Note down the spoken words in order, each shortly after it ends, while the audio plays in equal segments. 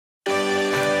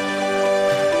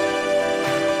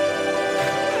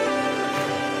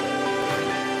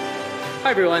Hi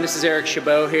everyone, this is Eric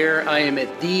Chabot here. I am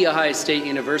at The Ohio State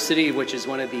University, which is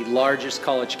one of the largest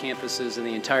college campuses in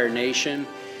the entire nation.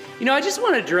 You know, I just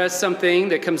want to address something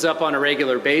that comes up on a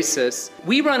regular basis.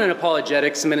 We run an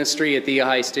apologetics ministry at The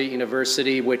Ohio State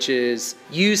University, which is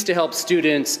used to help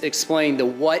students explain the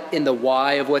what and the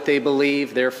why of what they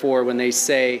believe. Therefore, when they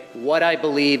say, what I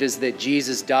believe is that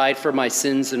Jesus died for my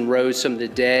sins and rose from the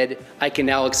dead, I can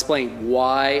now explain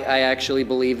why I actually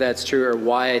believe that's true or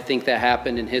why I think that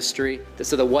happened in history.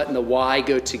 So the what and the why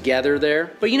go together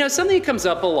there. But you know, something that comes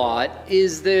up a lot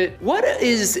is that what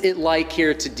is it like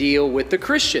here to deal with the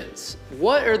Christians?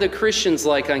 What are the Christians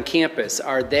like on campus?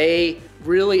 Are they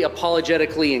really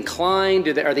apologetically inclined?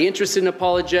 Are they interested in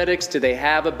apologetics? Do they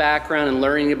have a background in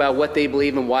learning about what they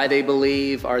believe and why they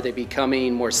believe? Are they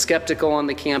becoming more skeptical on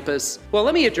the campus? Well,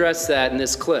 let me address that in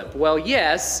this clip. Well,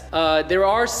 yes, there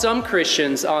are some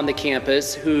Christians on the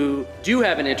campus who do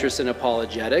have an interest in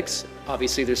apologetics.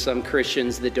 Obviously, there's some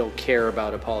Christians that don't care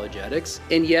about apologetics.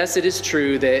 And yes, it is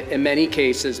true that in many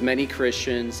cases, many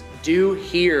Christians do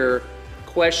hear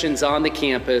questions on the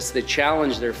campus that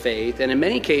challenge their faith, and in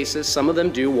many cases, some of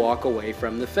them do walk away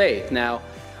from the faith. Now,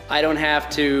 I don't have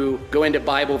to go into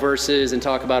Bible verses and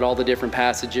talk about all the different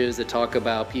passages that talk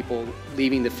about people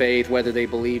leaving the faith, whether they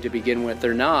believe to begin with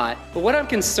or not. But what I'm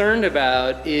concerned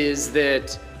about is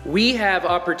that we have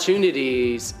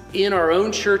opportunities in our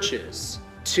own churches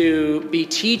to be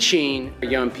teaching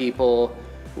young people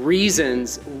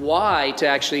reasons why to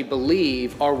actually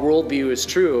believe our worldview is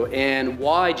true and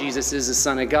why Jesus is the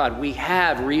Son of God. We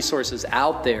have resources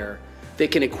out there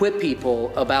that can equip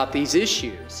people about these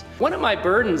issues. One of my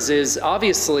burdens is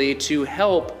obviously to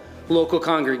help local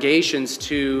congregations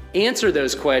to answer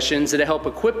those questions and to help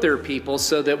equip their people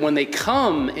so that when they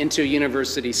come into a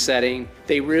university setting,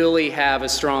 they really have a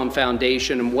strong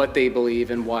foundation in what they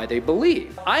believe and why they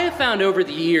believe. I have found over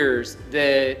the years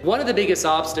that one of the biggest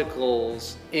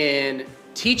obstacles in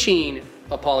teaching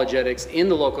apologetics in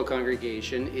the local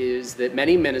congregation is that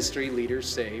many ministry leaders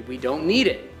say we don't need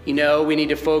it. You know, we need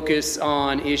to focus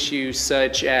on issues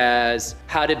such as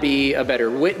how to be a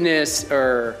better witness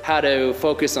or how to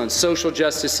focus on social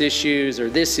justice issues or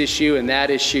this issue and that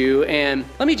issue. And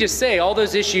let me just say, all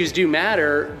those issues do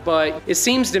matter, but it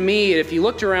seems to me if you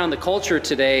looked around the culture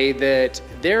today that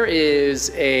there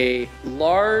is a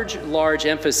large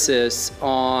emphasis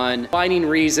on finding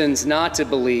reasons not to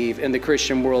believe in the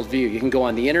Christian worldview. You can go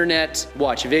on the internet,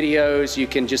 watch videos, you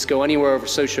can just go anywhere over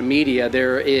social media.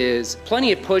 There is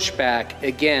plenty of pushback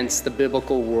against the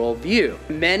biblical worldview.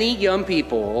 Many young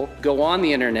people go on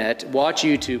the internet, watch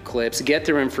YouTube clips, get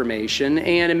their information,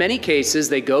 and in many cases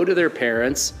they go to their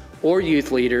parents or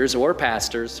youth leaders or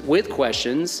pastors with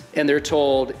questions, and they're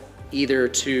told either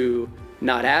to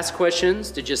not ask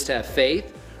questions, to just have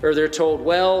faith, or they're told,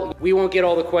 well, we won't get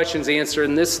all the questions answered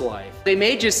in this life. They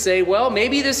may just say, well,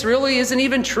 maybe this really isn't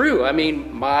even true. I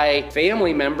mean, my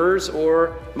family members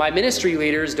or my ministry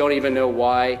leaders don't even know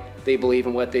why they believe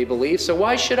in what they believe, so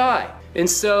why should I? And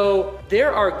so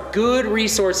there are good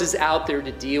resources out there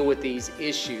to deal with these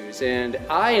issues, and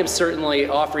I am certainly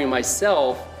offering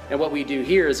myself and what we do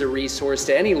here as a resource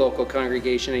to any local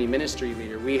congregation, any ministry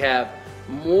leader. We have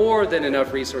more than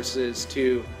enough resources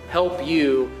to help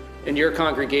you and your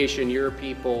congregation, your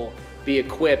people, be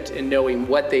equipped in knowing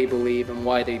what they believe and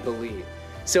why they believe.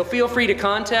 So feel free to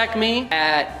contact me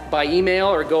by email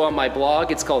or go on my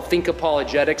blog. It's called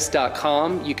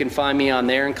thinkapologetics.com. You can find me on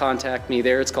there and contact me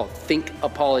there. It's called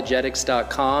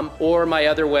thinkapologetics.com, or my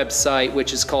other website,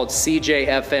 which is called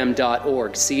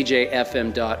cjfm.org,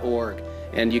 cjfm.org.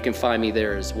 And you can find me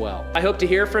there as well. I hope to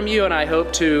hear from you, and I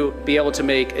hope to be able to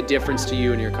make a difference to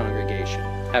you and your congregation.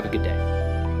 Have a good day.